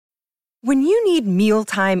When you need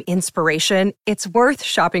mealtime inspiration, it's worth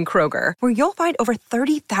shopping Kroger, where you'll find over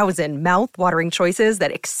 30,000 mouth-watering choices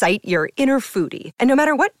that excite your inner foodie. And no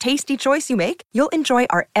matter what tasty choice you make, you'll enjoy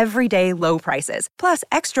our everyday low prices, plus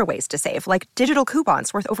extra ways to save, like digital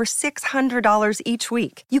coupons worth over $600 each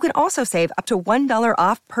week. You can also save up to $1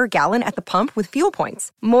 off per gallon at the pump with fuel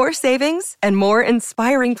points. More savings and more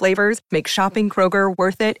inspiring flavors make shopping Kroger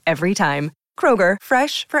worth it every time. Kroger,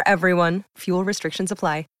 fresh for everyone. Fuel restrictions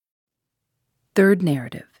apply. Third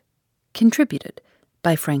narrative, contributed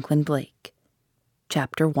by Franklin Blake.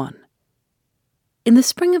 Chapter 1. In the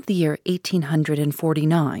spring of the year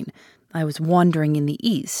 1849, I was wandering in the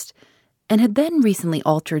East, and had then recently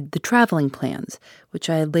altered the traveling plans which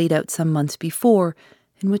I had laid out some months before,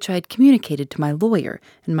 and which I had communicated to my lawyer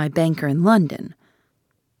and my banker in London.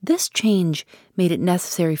 This change made it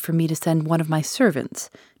necessary for me to send one of my servants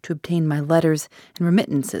to obtain my letters and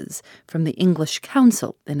remittances from the English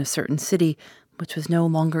Council in a certain city which was no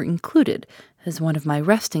longer included as one of my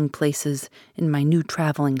resting places in my new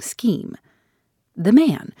traveling scheme. The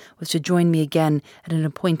man was to join me again at an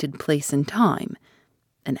appointed place and time.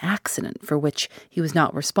 An accident for which he was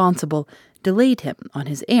not responsible delayed him on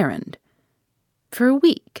his errand. For a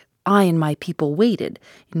week, I and my people waited,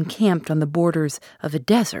 encamped on the borders of a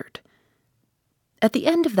desert. At the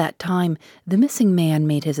end of that time, the missing man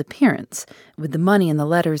made his appearance, with the money and the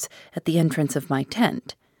letters at the entrance of my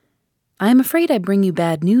tent. "I am afraid I bring you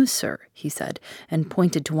bad news, sir," he said, and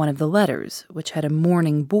pointed to one of the letters, which had a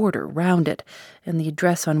mourning border round it, and the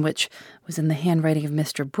address on which was in the handwriting of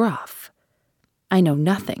Mr. Bruff. I know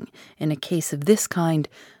nothing, in a case of this kind,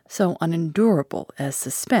 so unendurable as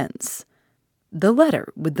suspense. The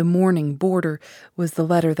letter with the mourning border was the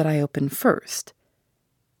letter that I opened first.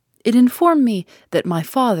 It informed me that my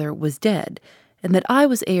father was dead, and that I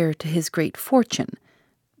was heir to his great fortune.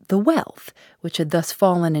 The wealth which had thus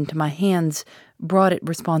fallen into my hands brought it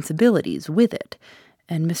responsibilities with it,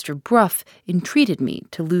 and Mr. Bruff entreated me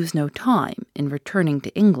to lose no time in returning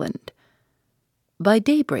to England. By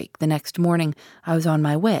daybreak the next morning I was on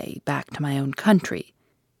my way back to my own country.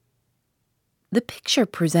 The picture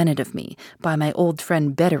presented of me by my old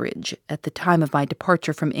friend Betteridge at the time of my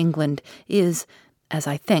departure from England is, as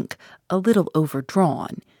I think, a little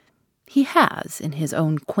overdrawn. He has, in his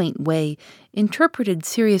own quaint way, interpreted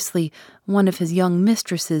seriously one of his young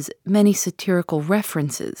mistress's many satirical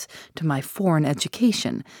references to my foreign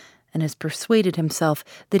education, and has persuaded himself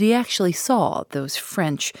that he actually saw those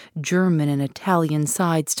French, German, and Italian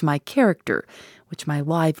sides to my character, which my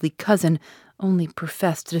lively cousin only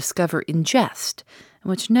professed to discover in jest, and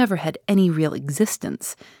which never had any real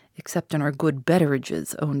existence, except in our good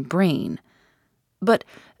Betteridge's own brain. But,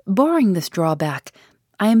 barring this drawback,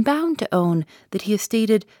 I am bound to own that he has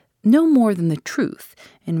stated no more than the truth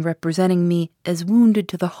in representing me as wounded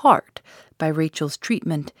to the heart by Rachel's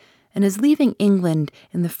treatment, and as leaving England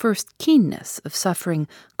in the first keenness of suffering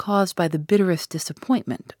caused by the bitterest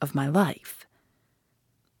disappointment of my life.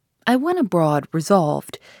 I went abroad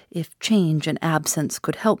resolved, if change and absence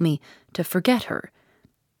could help me, to forget her.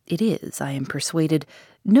 It is, I am persuaded,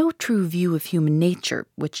 no true view of human nature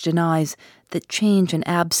which denies that change and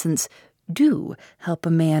absence do help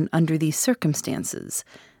a man under these circumstances.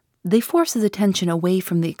 They force his attention away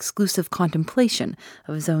from the exclusive contemplation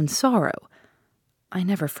of his own sorrow. I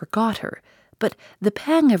never forgot her, but the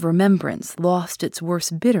pang of remembrance lost its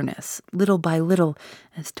worst bitterness little by little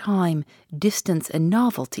as time, distance, and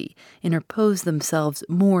novelty interposed themselves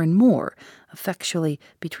more and more effectually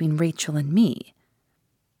between Rachel and me.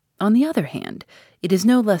 On the other hand, it is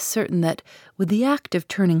no less certain that, with the act of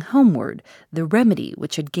turning homeward, the remedy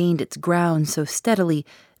which had gained its ground so steadily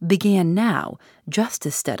began now, just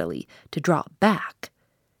as steadily, to drop back.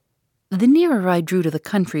 The nearer I drew to the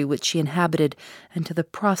country which she inhabited and to the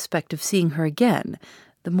prospect of seeing her again,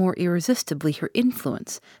 the more irresistibly her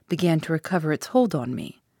influence began to recover its hold on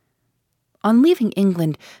me. On leaving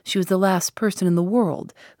England, she was the last person in the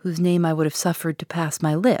world whose name I would have suffered to pass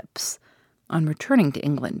my lips. On returning to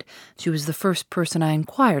England, she was the first person I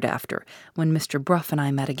inquired after when Mr. Bruff and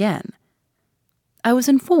I met again. I was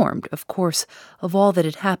informed, of course, of all that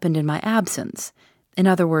had happened in my absence, in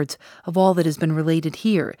other words, of all that has been related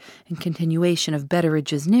here in continuation of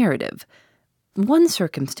Betteridge's narrative, one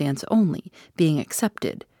circumstance only being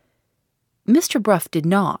excepted. Mr. Bruff did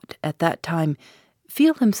not, at that time,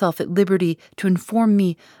 feel himself at liberty to inform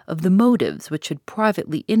me of the motives which had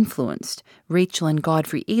privately influenced Rachel and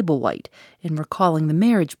Godfrey Ablewhite in recalling the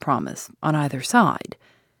marriage promise on either side.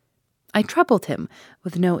 I troubled him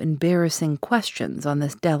with no embarrassing questions on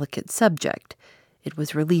this delicate subject. It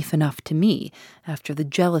was relief enough to me, after the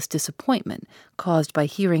jealous disappointment caused by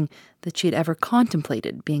hearing that she had ever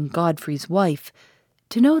contemplated being Godfrey's wife,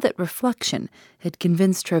 to know that reflection had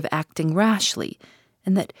convinced her of acting rashly,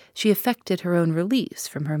 and that she effected her own release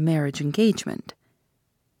from her marriage engagement.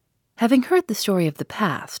 Having heard the story of the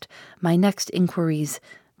past, my next inquiries,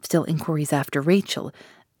 still inquiries after Rachel,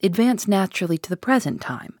 advanced naturally to the present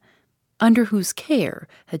time. Under whose care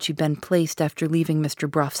had she been placed after leaving Mr.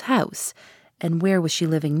 Bruff's house, and where was she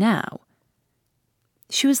living now?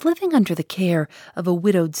 She was living under the care of a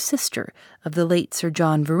widowed sister of the late Sir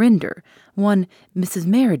John Verinder, one Mrs.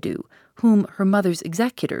 Merridew, whom her mother's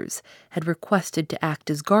executors had requested to act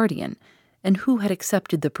as guardian, and who had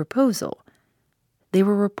accepted the proposal. They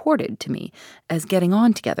were reported to me as getting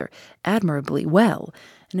on together admirably well,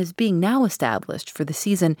 and as being now established for the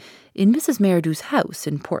season in Mrs. Merridew's house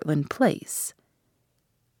in Portland Place.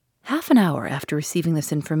 Half an hour after receiving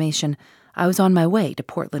this information, I was on my way to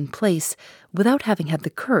Portland Place without having had the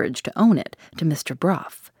courage to own it to Mr.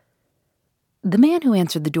 Bruff. The man who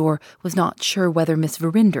answered the door was not sure whether Miss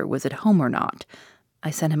Verinder was at home or not.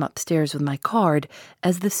 I sent him upstairs with my card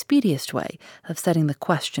as the speediest way of setting the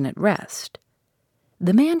question at rest.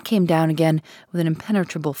 The man came down again with an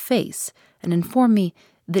impenetrable face and informed me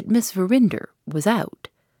that Miss Verinder was out.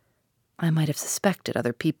 I might have suspected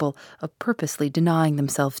other people of purposely denying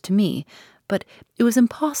themselves to me, but it was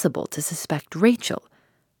impossible to suspect Rachel.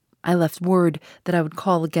 I left word that I would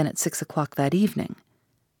call again at 6 o'clock that evening.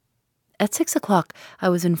 At 6 o'clock I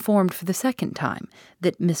was informed for the second time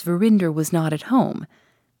that Miss Verinder was not at home.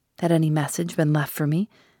 Had any message been left for me?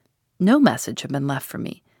 No message had been left for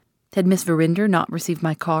me. Had Miss Verinder not received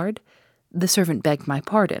my card? The servant begged my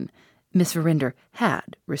pardon. Miss Verinder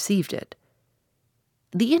had received it.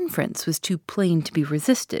 The inference was too plain to be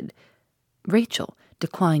resisted. Rachel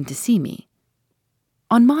declined to see me.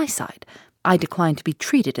 On my side, I declined to be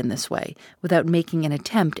treated in this way without making an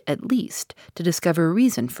attempt, at least, to discover a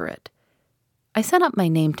reason for it. I sent up my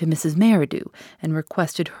name to Mrs. Merridew and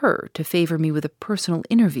requested her to favor me with a personal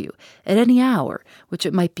interview at any hour which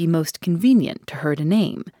it might be most convenient to her to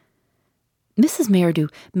name. Mrs. Merridew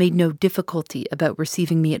made no difficulty about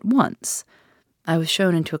receiving me at once. I was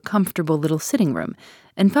shown into a comfortable little sitting room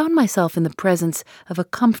and found myself in the presence of a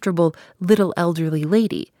comfortable little elderly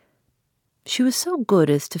lady. She was so good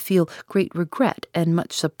as to feel great regret and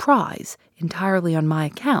much surprise entirely on my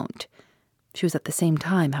account. She was at the same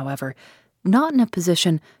time, however, not in a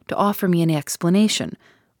position to offer me any explanation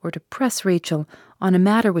or to press Rachel on a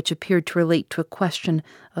matter which appeared to relate to a question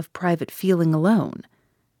of private feeling alone.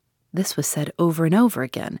 This was said over and over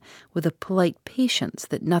again, with a polite patience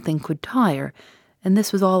that nothing could tire, and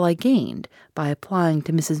this was all I gained by applying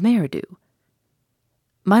to Mrs. Merridew.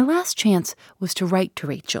 My last chance was to write to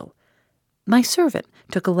Rachel. My servant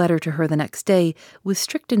took a letter to her the next day with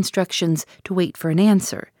strict instructions to wait for an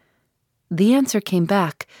answer. The answer came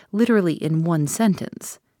back literally in one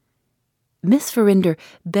sentence. Miss Verinder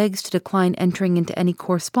begs to decline entering into any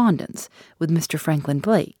correspondence with Mr. Franklin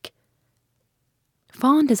Blake.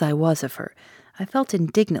 Fond as I was of her, I felt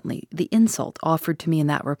indignantly the insult offered to me in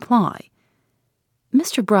that reply.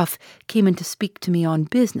 Mr. Bruff came in to speak to me on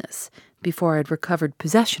business before I had recovered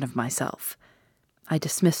possession of myself. I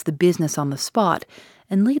dismissed the business on the spot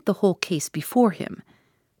and laid the whole case before him.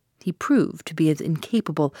 He proved to be as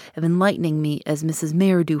incapable of enlightening me as Mrs.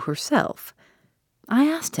 Merridew herself. I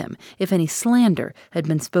asked him if any slander had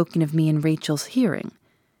been spoken of me in Rachel's hearing.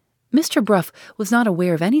 Mr. Bruff was not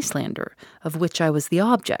aware of any slander of which I was the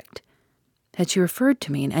object. Had she referred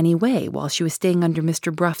to me in any way while she was staying under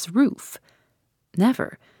Mr. Bruff's roof?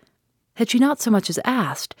 Never. Had she not so much as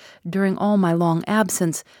asked, during all my long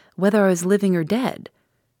absence, whether I was living or dead?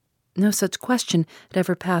 No such question had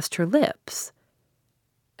ever passed her lips.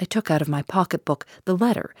 I took out of my pocketbook the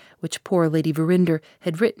letter which poor Lady Verinder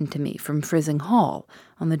had written to me from Frizzing Hall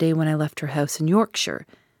on the day when I left her house in Yorkshire,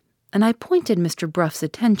 and I pointed Mr. Bruff's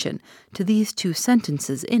attention to these two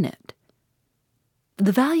sentences in it.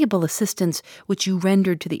 The valuable assistance which you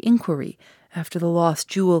rendered to the inquiry after the lost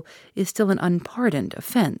jewel is still an unpardoned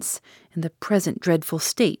offense in the present dreadful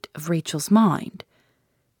state of Rachel's mind.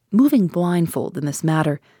 Moving blindfold in this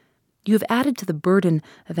matter, you have added to the burden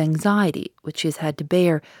of anxiety which she has had to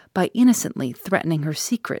bear by innocently threatening her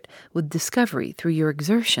secret with discovery through your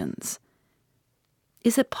exertions.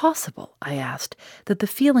 Is it possible, I asked, that the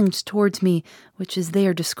feelings towards me which is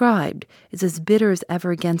there described is as bitter as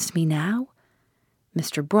ever against me now?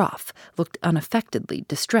 Mr. Bruff looked unaffectedly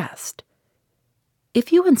distressed.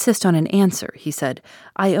 If you insist on an answer, he said,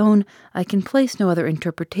 I own I can place no other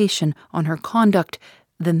interpretation on her conduct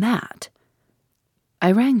than that.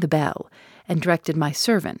 I rang the bell, and directed my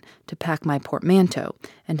servant to pack my portmanteau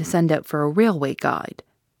and to send out for a railway guide.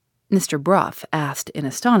 Mr. Bruff asked in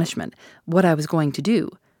astonishment what I was going to do.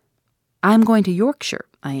 "I am going to Yorkshire,"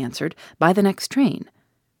 I answered, "by the next train."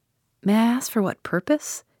 "May I ask for what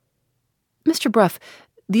purpose?" "Mr. Bruff,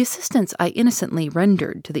 the assistance I innocently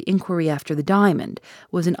rendered to the inquiry after the diamond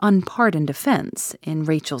was an unpardoned offence, in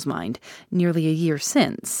Rachel's mind, nearly a year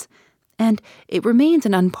since, and it remains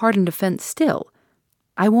an unpardoned offence still.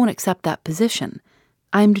 I won't accept that position.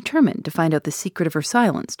 I am determined to find out the secret of her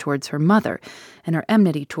silence towards her mother and her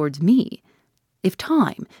enmity towards me. If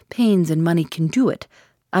time, pains, and money can do it,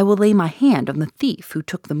 I will lay my hand on the thief who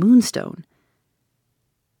took the moonstone."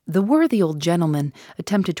 The worthy old gentleman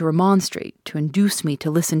attempted to remonstrate, to induce me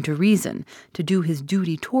to listen to reason, to do his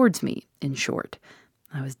duty towards me, in short.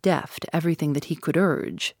 I was deaf to everything that he could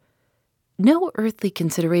urge. No earthly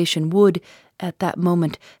consideration would, at that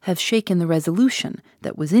moment, have shaken the resolution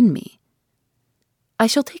that was in me. "I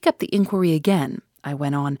shall take up the inquiry again," I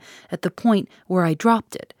went on, "at the point where I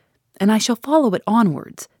dropped it, and I shall follow it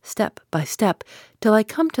onwards, step by step, till I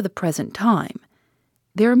come to the present time.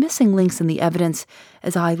 There are missing links in the evidence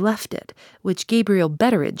as I left it, which Gabriel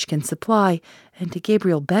Betteredge can supply, and to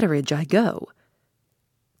Gabriel Betteredge I go."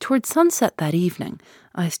 Toward sunset that evening,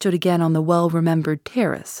 I stood again on the well-remembered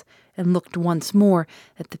terrace, and looked once more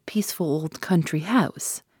at the peaceful old country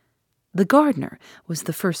house. The gardener was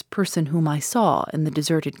the first person whom I saw in the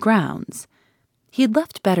deserted grounds. He had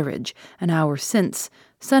left Betteredge an hour since,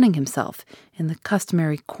 sunning himself in the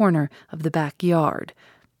customary corner of the backyard.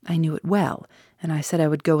 I knew it well, and I said I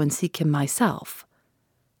would go and seek him myself.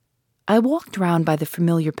 I walked round by the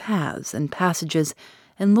familiar paths and passages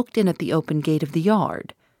and looked in at the open gate of the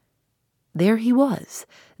yard. There he was,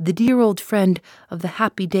 the dear old friend of the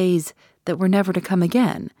happy days that were never to come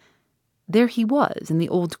again. There he was in the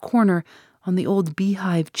old corner on the old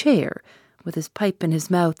beehive chair, with his pipe in his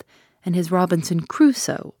mouth and his Robinson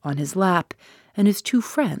Crusoe on his lap, and his two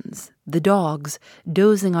friends, the dogs,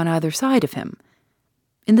 dozing on either side of him.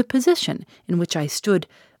 In the position in which I stood,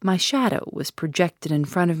 my shadow was projected in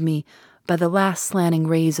front of me by the last slanting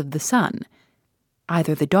rays of the sun.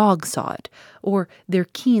 Either the dogs saw it, or their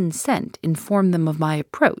keen scent informed them of my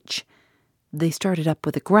approach. They started up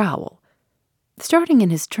with a growl. Starting in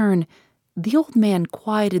his turn, the old man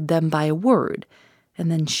quieted them by a word, and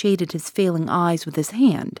then shaded his failing eyes with his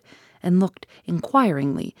hand, and looked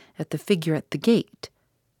inquiringly at the figure at the gate.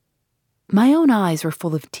 My own eyes were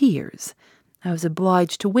full of tears. I was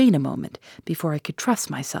obliged to wait a moment before I could trust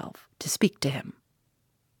myself to speak to him.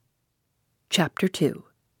 Chapter 2.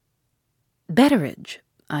 "Betteredge,"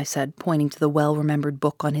 I said, pointing to the well-remembered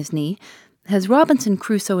book on his knee, "has Robinson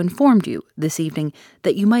Crusoe informed you, this evening,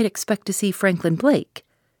 that you might expect to see Franklin Blake?"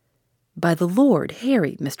 "By the Lord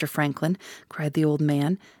Harry, Mr. Franklin," cried the old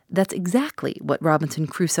man, "that's exactly what Robinson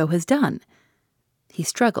Crusoe has done." He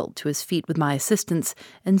struggled to his feet with my assistance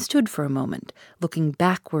and stood for a moment, looking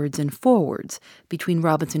backwards and forwards between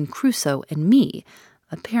Robinson Crusoe and me,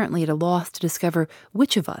 apparently at a loss to discover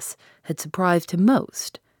which of us had surprised him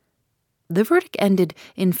most. The verdict ended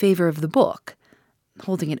in favor of the book.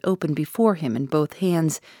 Holding it open before him in both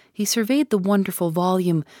hands, he surveyed the wonderful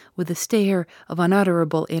volume with a stare of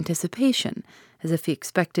unutterable anticipation, as if he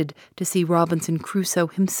expected to see Robinson Crusoe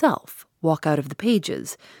himself walk out of the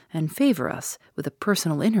pages and favor us with a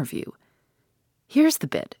personal interview. "Here's the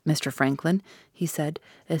bit, Mr. Franklin," he said,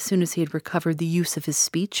 as soon as he had recovered the use of his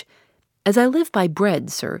speech. "As I live by bread,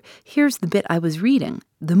 sir, here's the bit I was reading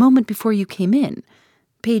the moment before you came in.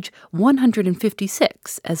 Page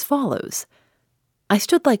 156, as follows. I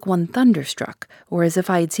stood like one thunderstruck, or as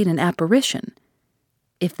if I had seen an apparition.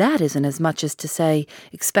 If that isn't as much as to say,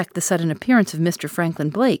 expect the sudden appearance of Mr.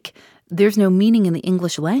 Franklin Blake, there's no meaning in the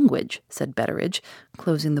English language," said Betteredge,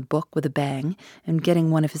 closing the book with a bang, and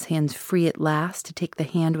getting one of his hands free at last to take the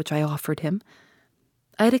hand which I offered him.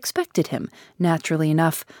 I had expected him, naturally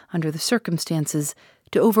enough, under the circumstances,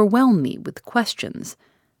 to overwhelm me with questions.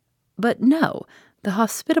 But no, the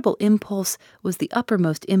hospitable impulse was the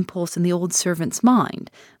uppermost impulse in the old servant's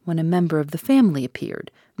mind when a member of the family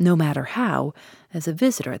appeared, no matter how, as a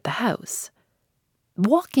visitor at the house.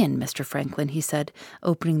 "Walk in, Mr. Franklin," he said,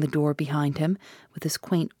 opening the door behind him with his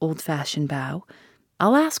quaint old-fashioned bow.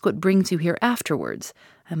 "I'll ask what brings you here afterwards.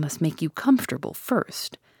 I must make you comfortable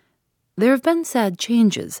first. There have been sad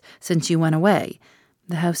changes since you went away.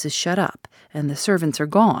 The house is shut up, and the servants are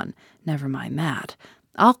gone. Never mind that.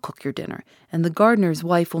 I'll cook your dinner, and the gardener's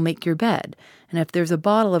wife will make your bed, and if there's a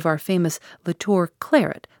bottle of our famous Latour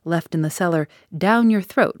claret left in the cellar, down your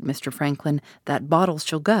throat, Mr. Franklin, that bottle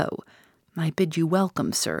shall go. I bid you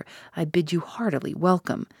welcome, sir. I bid you heartily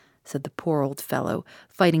welcome. said the poor old fellow,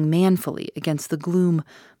 fighting manfully against the gloom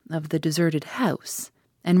of the deserted house,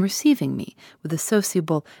 and receiving me with the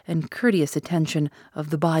sociable and courteous attention of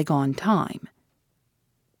the bygone time.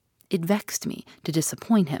 It vexed me to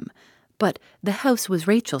disappoint him, but the house was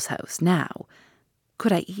Rachel's house now.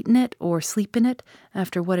 Could I eat in it or sleep in it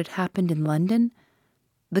after what had happened in London?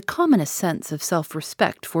 The commonest sense of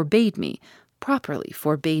self-respect properly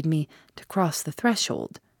forbade me to cross the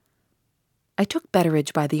threshold. I took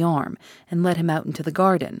Betteridge by the arm and led him out into the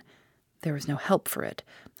garden. There was no help for it.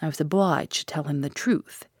 I was obliged to tell him the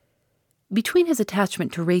truth. Between his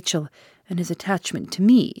attachment to Rachel and his attachment to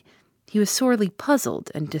me, he was sorely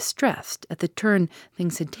puzzled and distressed at the turn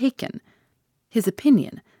things had taken. His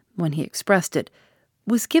opinion, when he expressed it,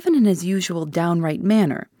 was given in his usual downright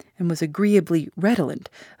manner, and was agreeably redolent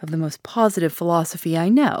of the most positive philosophy I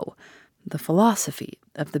know, the philosophy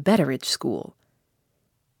of the Betteridge school.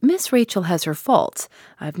 "Miss Rachel has her faults,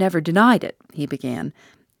 I've never denied it," he began,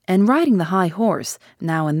 "and riding the high horse,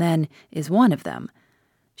 now and then, is one of them.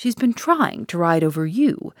 She's been trying to ride over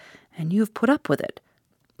you, and you have put up with it.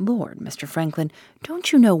 Lord, Mr. Franklin,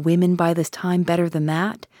 don't you know women by this time better than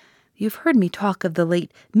that? You've heard me talk of the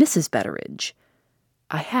late Mrs. Betteridge."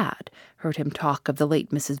 I had heard him talk of the late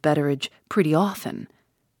Mrs. Betteridge pretty often.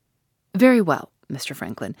 "Very well, Mr.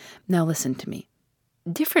 Franklin. Now listen to me.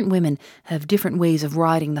 Different women have different ways of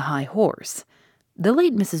riding the high horse. The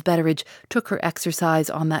late Mrs. Betteridge took her exercise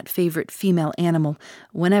on that favorite female animal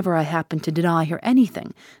whenever I happened to deny her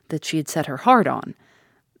anything that she had set her heart on.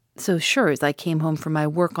 So sure as I came home from my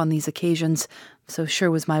work on these occasions, so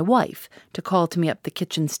sure was my wife to call to me up the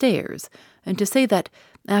kitchen stairs, and to say that,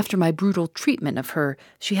 after my brutal treatment of her,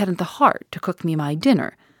 she hadn't the heart to cook me my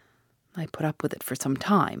dinner. I put up with it for some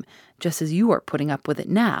time, just as you are putting up with it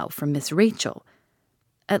now from Miss Rachel.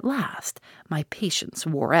 At last, my patience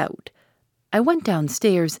wore out. I went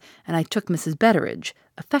downstairs, and I took Mrs. Betteridge,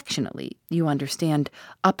 affectionately, you understand,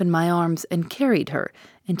 up in my arms and carried her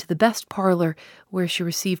into the best parlor where she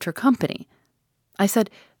received her company. I said,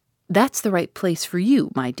 'That's the right place for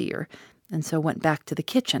you, my dear,' and so went back to the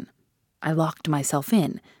kitchen. I locked myself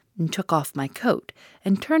in, and took off my coat,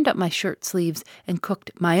 and turned up my shirt sleeves, and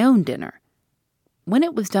cooked my own dinner. When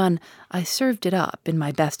it was done, I served it up in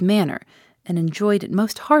my best manner, and enjoyed it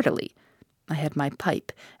most heartily. I had my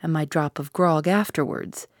pipe and my drop of grog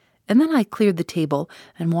afterwards, and then I cleared the table,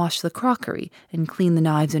 and washed the crockery, and cleaned the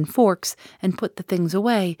knives and forks, and put the things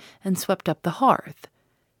away, and swept up the hearth.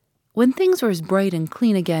 When things were as bright and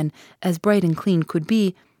clean again as bright and clean could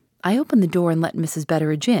be, I opened the door and let Mrs.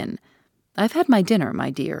 Betteridge in. 'I've had my dinner, my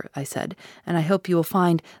dear,' I said, 'and I hope you will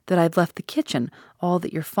find that I've left the kitchen all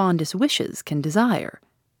that your fondest wishes can desire.'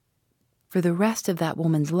 For the rest of that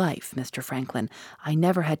woman's life, Mr. Franklin, I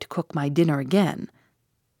never had to cook my dinner again.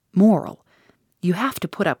 Moral: you have to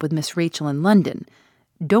put up with Miss Rachel in London.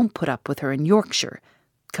 Don't put up with her in Yorkshire.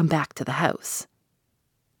 Come back to the house."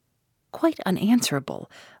 Quite unanswerable,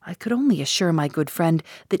 I could only assure my good friend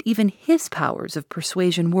that even his powers of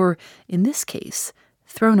persuasion were, in this case,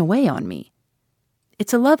 thrown away on me.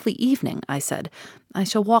 "It's a lovely evening," I said. "I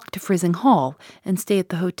shall walk to Frizzing Hall and stay at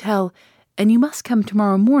the hotel, and you must come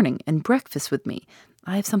tomorrow morning and breakfast with me.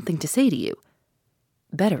 I have something to say to you."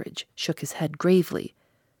 Betteridge shook his head gravely.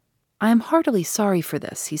 "I am heartily sorry for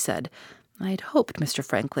this," he said. "I had hoped, Mr.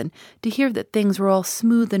 Franklin, to hear that things were all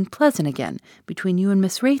smooth and pleasant again between you and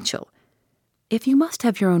Miss Rachel. If you must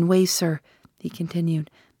have your own way, sir," he continued,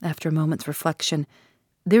 after a moment's reflection,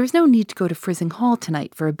 "there is no need to go to Frizzing Hall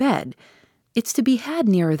tonight for a bed. It's to be had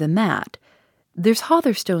nearer than that. There's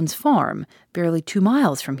Hotherstone's farm, barely 2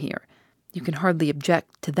 miles from here. You can hardly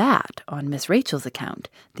object to that on Miss Rachel's account,"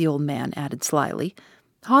 the old man added slyly.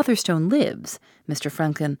 "Hotherstone lives, Mr.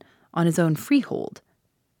 Franklin, on his own freehold."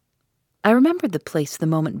 I remembered the place the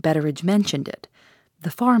moment Betteridge mentioned it. The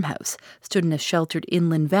farmhouse stood in a sheltered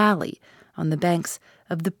inland valley, on the banks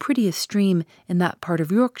of the prettiest stream in that part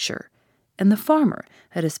of Yorkshire, and the farmer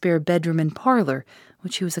had a spare bedroom and parlour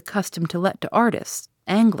which he was accustomed to let to artists,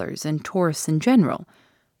 anglers, and tourists in general.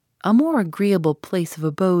 A more agreeable place of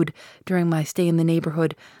abode during my stay in the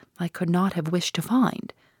neighbourhood I could not have wished to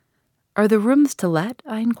find. "Are the rooms to let?"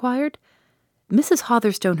 I inquired. "Mrs.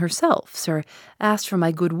 Hotherstone herself, sir, asked for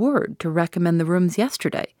my good word to recommend the rooms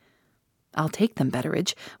yesterday." "I'll take them,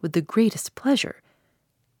 Betteridge, with the greatest pleasure."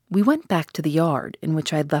 We went back to the yard in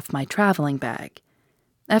which I had left my travelling bag.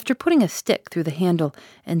 After putting a stick through the handle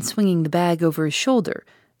and swinging the bag over his shoulder,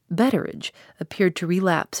 Betteridge appeared to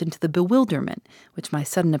relapse into the bewilderment which my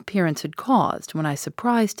sudden appearance had caused when I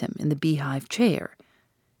surprised him in the beehive chair.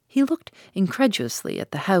 He looked incredulously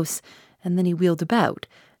at the house, and then he wheeled about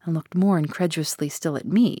and looked more incredulously still at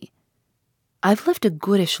me. "I've lived a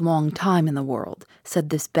goodish long time in the world," said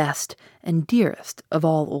this best and dearest of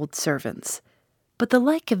all old servants. "But the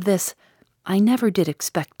like of this I never did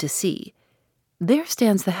expect to see. There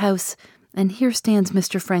stands the house, and here stands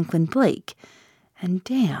Mr. Franklin Blake, and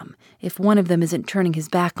damn if one of them isn't turning his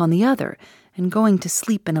back on the other and going to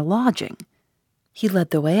sleep in a lodging." He led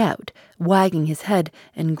the way out, wagging his head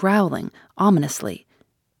and growling ominously.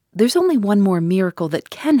 "There's only one more miracle that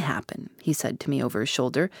can happen," he said to me over his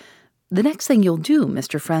shoulder. "The next thing you'll do,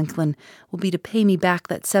 Mr. Franklin, will be to pay me back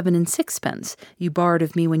that 7 and 6pence you borrowed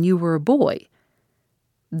of me when you were a boy."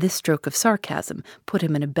 This stroke of sarcasm put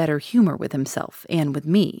him in a better humor with himself and with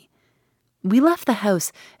me. We left the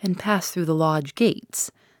house and passed through the lodge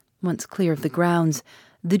gates. Once clear of the grounds,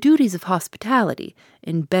 the duties of hospitality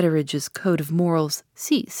in Betteridge's code of morals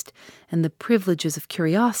ceased, and the privileges of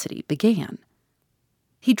curiosity began.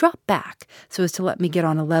 He dropped back so as to let me get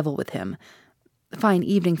on a level with him. "Fine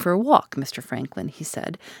evening for a walk, Mr. Franklin," he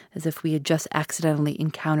said, as if we had just accidentally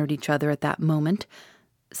encountered each other at that moment.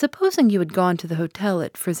 "Supposing you had gone to the hotel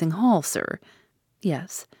at Frizzing Hall, sir?"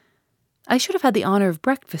 "Yes." "I should have had the honor of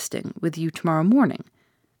breakfasting with you tomorrow morning."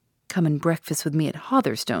 "Come and breakfast with me at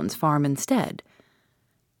Hotherstone's farm instead."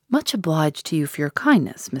 "Much obliged to you for your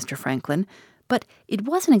kindness, Mr. Franklin, but it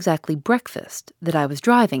wasn't exactly breakfast that I was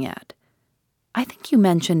driving at." "I think you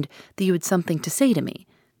mentioned that you had something to say to me."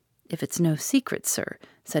 "If it's no secret, sir,"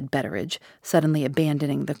 said Betteridge, suddenly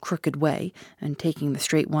abandoning the crooked way and taking the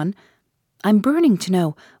straight one, "I'm burning to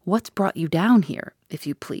know what's brought you down here, if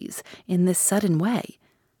you please, in this sudden way."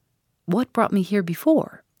 "What brought me here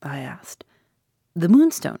before?" I asked. "The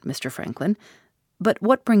Moonstone, Mr. Franklin. But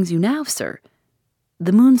what brings you now, sir?"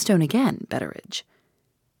 "The Moonstone again, Betteridge."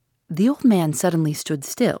 The old man suddenly stood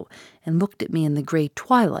still and looked at me in the grey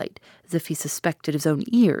twilight as if he suspected his own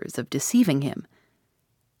ears of deceiving him.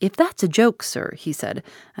 "If that's a joke, sir," he said,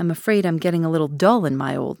 "I'm afraid I'm getting a little dull in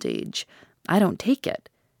my old age. I don't take it."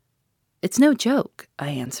 "It's no joke," I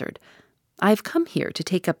answered. "I have come here to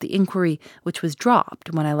take up the inquiry which was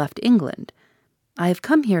dropped when I left England. I have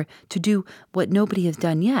come here to do what nobody has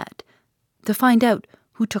done yet, to find out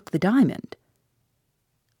who took the diamond."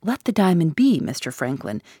 "Let the diamond be, Mr.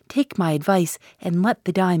 Franklin. Take my advice and let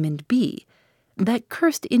the diamond be. That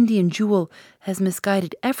cursed Indian jewel has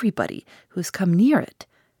misguided everybody who has come near it.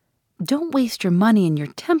 Don't waste your money and your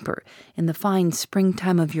temper in the fine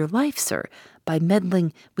springtime of your life, sir, by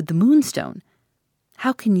meddling with the Moonstone.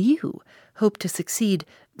 How can you hope to succeed,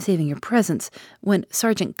 saving your presence, when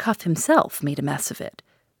Sergeant Cuff himself made a mess of it?"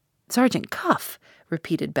 "Sergeant Cuff,"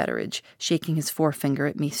 repeated Betteridge, shaking his forefinger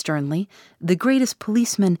at me sternly, "the greatest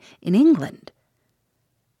policeman in England."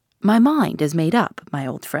 "My mind is made up, my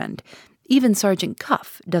old friend. Even Sergeant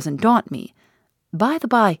Cuff doesn't daunt me. By the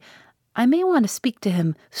by, I may want to speak to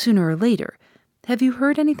him sooner or later. Have you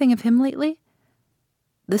heard anything of him lately?"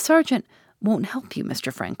 "The sergeant won't help you,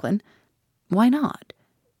 Mr. Franklin." "Why not?"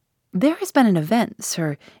 "There has been an event,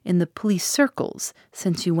 sir, in the police circles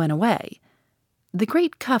since you went away. The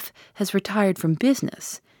great Cuff has retired from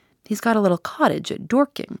business. He's got a little cottage at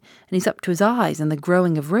Dorking, and he's up to his eyes in the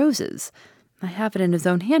growing of roses. I have it in his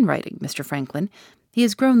own handwriting, Mr. Franklin. He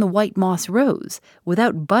has grown the white moss rose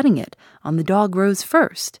without budding it on the dog rose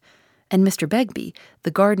first. And Mr. Begbie,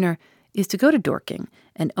 the gardener, is to go to Dorking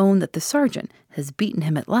and own that the sergeant has beaten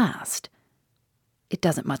him at last." "It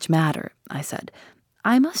doesn't much matter," I said.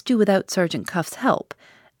 "I must do without Sergeant Cuff's help,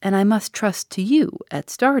 and I must trust to you at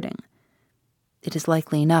starting." It is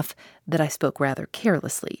likely enough that I spoke rather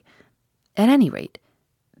carelessly. At any rate,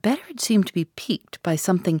 Betteridge seemed to be piqued by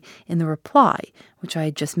something in the reply which I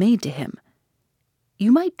had just made to him.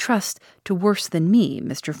 "You might trust to worse than me,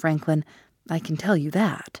 Mr. Franklin, I can tell you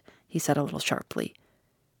that," he said a little sharply.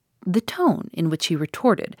 The tone in which he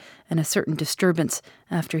retorted, and a certain disturbance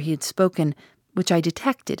after he had spoken, which I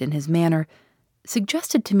detected in his manner,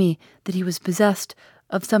 suggested to me that he was possessed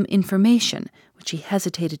of some information which he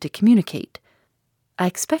hesitated to communicate. "I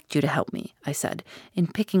expect you to help me," I said, "in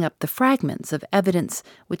picking up the fragments of evidence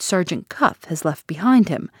which Sergeant Cuff has left behind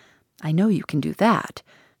him. I know you can do that.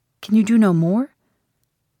 Can you do no more?"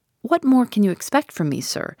 "What more can you expect from me,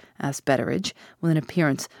 sir?" asked Betteridge, with an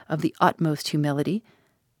appearance of the utmost humility.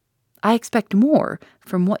 "I expect more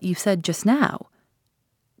from what you said just now."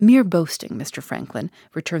 "Mere boasting, Mr. Franklin,"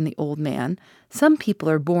 returned the old man. "Some people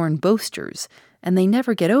are born boasters, and they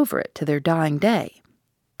never get over it to their dying day.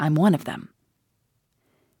 I'm one of them."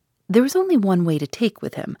 There was only one way to take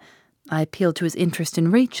with him. I appealed to his interest in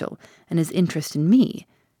Rachel and his interest in me.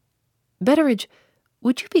 "Betteridge,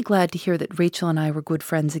 would you be glad to hear that Rachel and I were good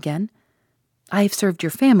friends again? I have served your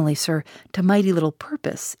family, sir, to mighty little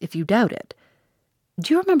purpose, if you doubt it.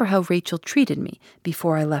 Do you remember how Rachel treated me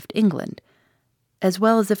before I left England? as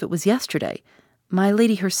well as if it was yesterday. My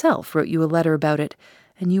lady herself wrote you a letter about it,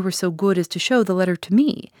 and you were so good as to show the letter to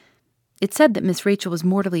me. It said that Miss Rachel was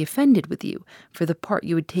mortally offended with you for the part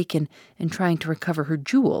you had taken in trying to recover her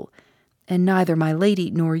jewel, and neither my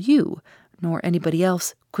lady nor you, nor anybody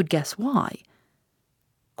else, could guess why.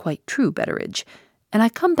 Quite true, Betteridge, and I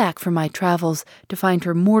come back from my travels to find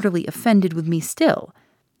her mortally offended with me still.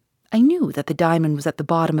 I knew that the diamond was at the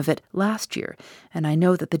bottom of it last year, and I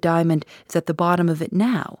know that the diamond is at the bottom of it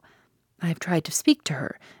now. I have tried to speak to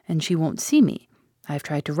her, and she won't see me. I have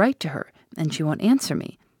tried to write to her, and she won't answer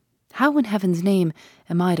me. How in heaven's name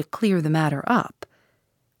am I to clear the matter up?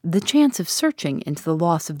 The chance of searching into the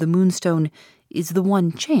loss of the moonstone is the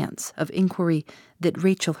one chance of inquiry that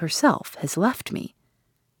Rachel herself has left me.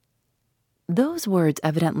 Those words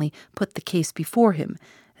evidently put the case before him,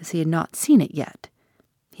 as he had not seen it yet.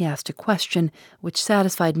 He asked a question which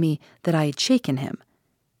satisfied me that I had shaken him.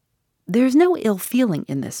 "There is no ill feeling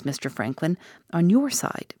in this, Mr. Franklin, on your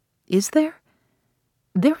side, is there?"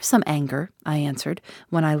 "There was some anger," I answered,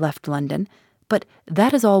 "when I left London, but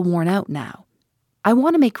that is all worn out now. I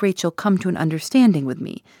want to make Rachel come to an understanding with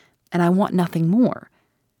me, and I want nothing more.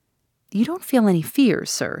 You don't feel any fears,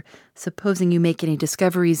 sir, supposing you make any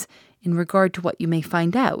discoveries in regard to what you may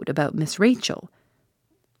find out about Miss Rachel?"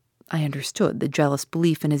 I understood the jealous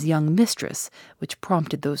belief in his young mistress which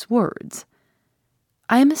prompted those words.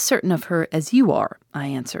 "I am as certain of her as you are," I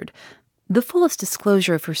answered. "The fullest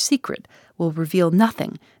disclosure of her secret will reveal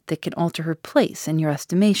nothing that can alter her place in your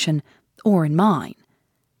estimation or in mine."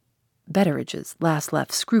 Betteridge's last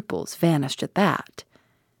left scruples vanished at that.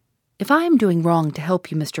 "If I am doing wrong to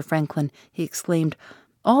help you, Mr. Franklin," he exclaimed,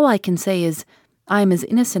 "all I can say is, I am as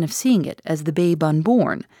innocent of seeing it as the babe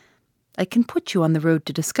unborn. I can put you on the road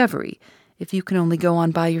to discovery, if you can only go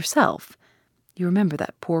on by yourself. You remember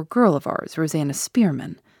that poor girl of ours, Rosanna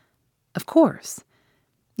Spearman?" "Of course."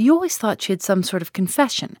 "You always thought she had some sort of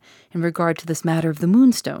confession in regard to this matter of the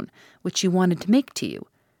moonstone, which she wanted to make to you.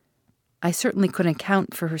 I certainly couldn't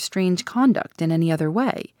account for her strange conduct in any other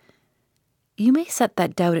way. You may set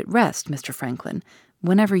that doubt at rest, Mr. Franklin,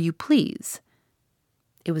 whenever you please."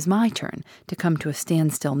 It was my turn to come to a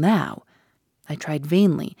standstill now. I tried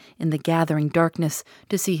vainly in the gathering darkness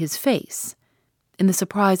to see his face. In the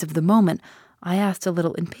surprise of the moment, I asked a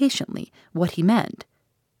little impatiently what he meant.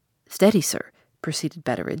 "Steady, sir," proceeded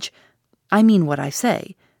Betteridge. "I mean what I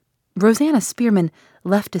say. Rosanna Spearman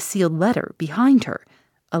left a sealed letter behind her,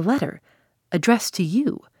 a letter addressed to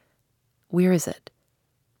you." "Where is it?"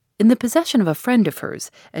 "In the possession of a friend of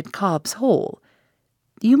hers at Cobb's Hole.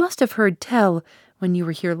 You must have heard tell, when you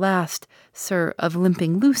were here last, sir, of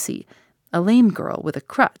Limping Lucy, a lame girl with a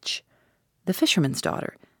crutch." "The fisherman's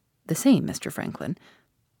daughter." "The same, Mr. Franklin."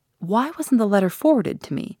 "Why wasn't the letter forwarded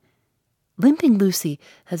to me?" "Limping Lucy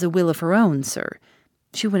has a will of her own, sir.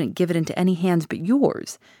 She wouldn't give it into any hands but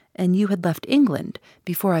yours, and you had left England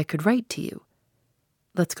before I could write to you."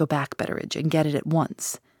 "Let's go back, Betteridge, and get it at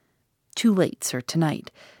once." "Too late, sir,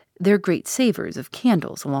 tonight. They're great savers of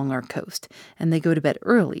candles along our coast, and they go to bed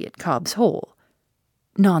early at Cobb's Hole."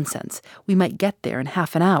 "Nonsense. We might get there in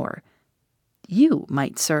half an hour." "You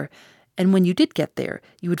might, sir, and when you did get there,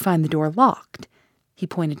 you would find the door locked." He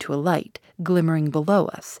pointed to a light glimmering below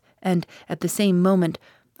us, and at the same moment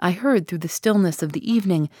I heard through the stillness of the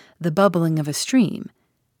evening the bubbling of a stream.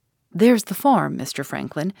 "There's the farm, Mr.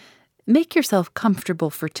 Franklin. Make yourself comfortable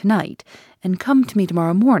for tonight, and come to me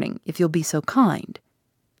tomorrow morning, if you'll be so kind."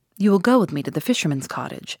 "You will go with me to the fisherman's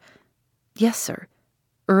cottage?" "Yes, sir."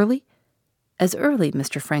 "Early?" "As early,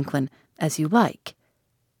 Mr. Franklin, as you like."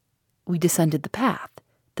 We descended the path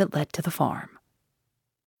that led to the farm.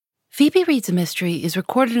 Phoebe Reads a Mystery is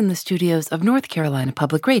recorded in the studios of North Carolina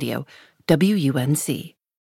Public Radio, WUNC.